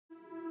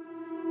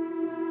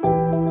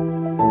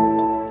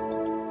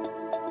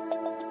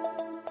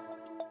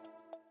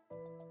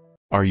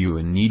Are you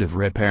in need of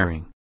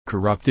repairing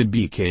corrupted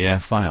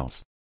BKF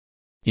files?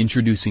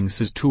 Introducing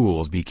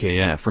SysTools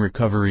BKF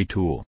Recovery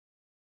Tool.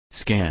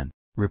 Scan,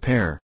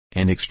 repair,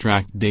 and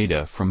extract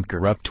data from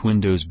corrupt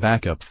Windows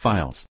backup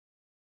files.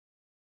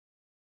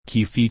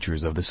 Key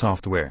features of the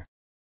software.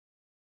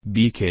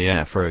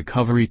 BKF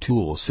Recovery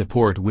Tool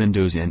support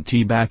Windows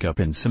NTBackup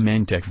and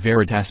Symantec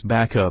Veritas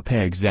Backup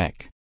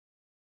Exec.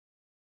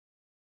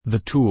 The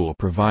tool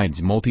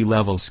provides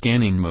multi-level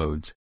scanning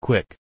modes,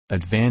 quick,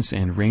 advanced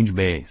and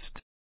range-based.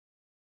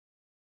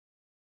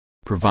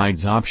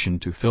 Provides option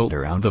to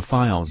filter out the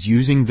files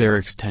using their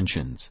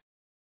extensions.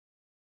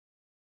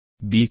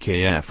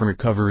 BKF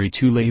Recovery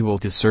Tool able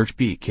to search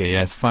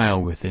BKF file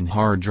within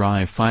hard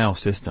drive file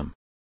system.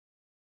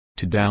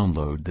 To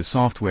download the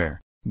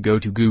software, go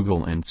to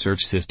Google and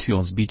search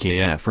SysTools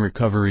BKF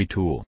Recovery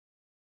Tool.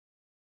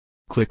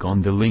 Click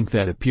on the link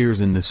that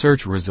appears in the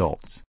search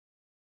results.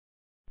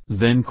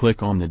 Then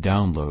click on the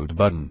download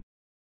button.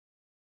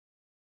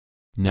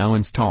 Now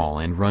install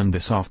and run the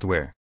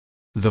software.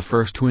 The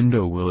first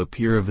window will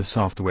appear of the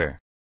software.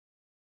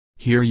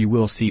 Here you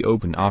will see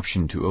Open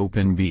option to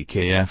open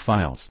BKF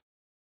files.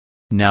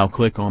 Now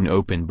click on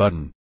Open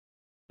button.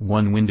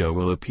 One window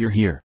will appear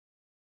here.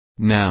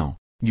 Now,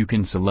 you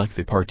can select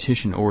the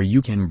partition or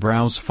you can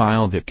browse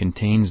file that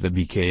contains the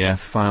BKF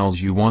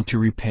files you want to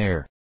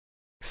repair.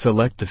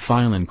 Select the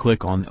file and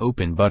click on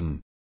Open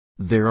button.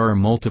 There are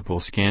multiple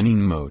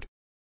scanning mode.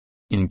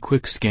 In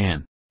Quick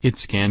Scan, it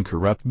scan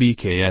corrupt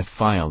BKF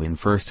file in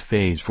first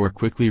phase for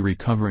quickly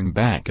recovering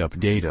backup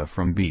data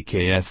from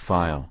BKF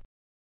file.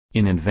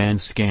 In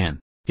Advanced Scan,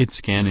 it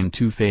scan in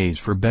two phase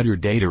for better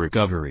data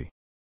recovery.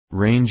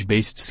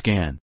 Range-based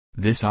scan,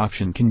 this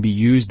option can be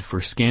used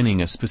for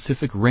scanning a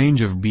specific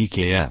range of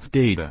BKF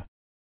data.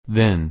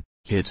 Then,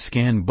 hit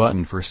Scan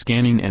button for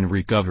scanning and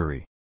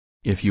recovery.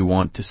 If you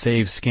want to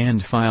save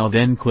scanned file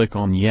then click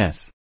on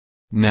Yes.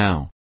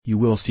 Now, you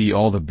will see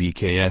all the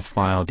BKF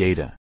file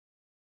data.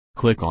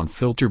 Click on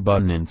Filter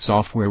button and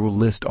software will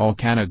list all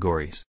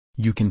categories.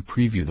 You can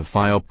preview the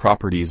file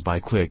properties by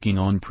clicking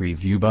on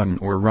Preview button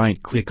or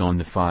right-click on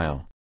the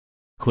file.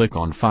 Click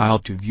on File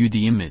to view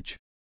the image.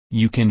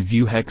 You can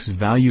view hex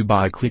value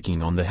by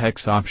clicking on the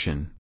hex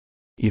option.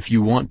 If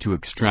you want to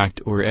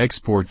extract or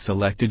export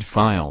selected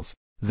files,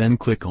 then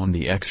click on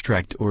the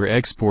Extract or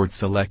Export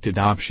Selected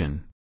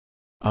option.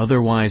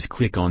 Otherwise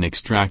click on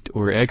Extract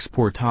or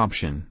Export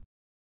option.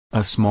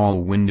 A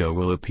small window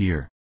will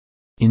appear.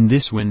 In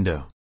this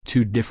window,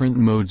 two different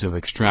modes of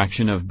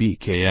extraction of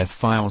BKF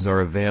files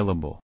are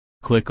available.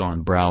 Click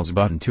on Browse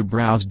button to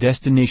browse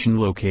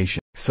destination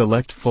location.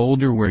 Select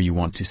folder where you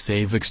want to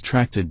save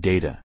extracted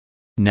data.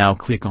 Now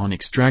click on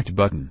Extract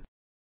button.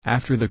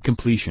 After the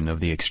completion of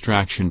the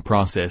extraction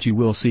process you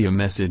will see a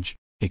message,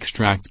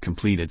 Extract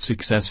completed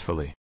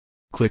successfully.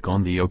 Click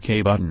on the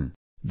OK button.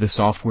 The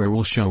software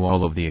will show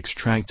all of the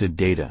extracted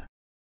data.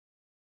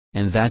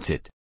 And that's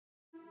it.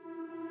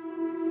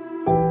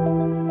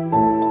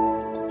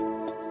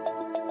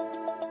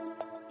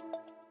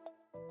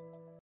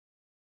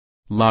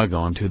 Log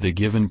on to the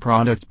given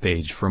product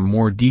page for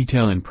more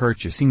detail in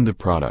purchasing the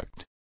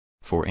product.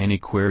 For any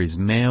queries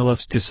mail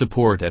us to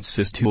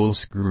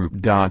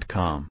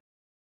support@systoolsgroup.com.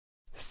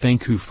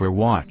 Thank you for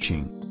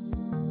watching.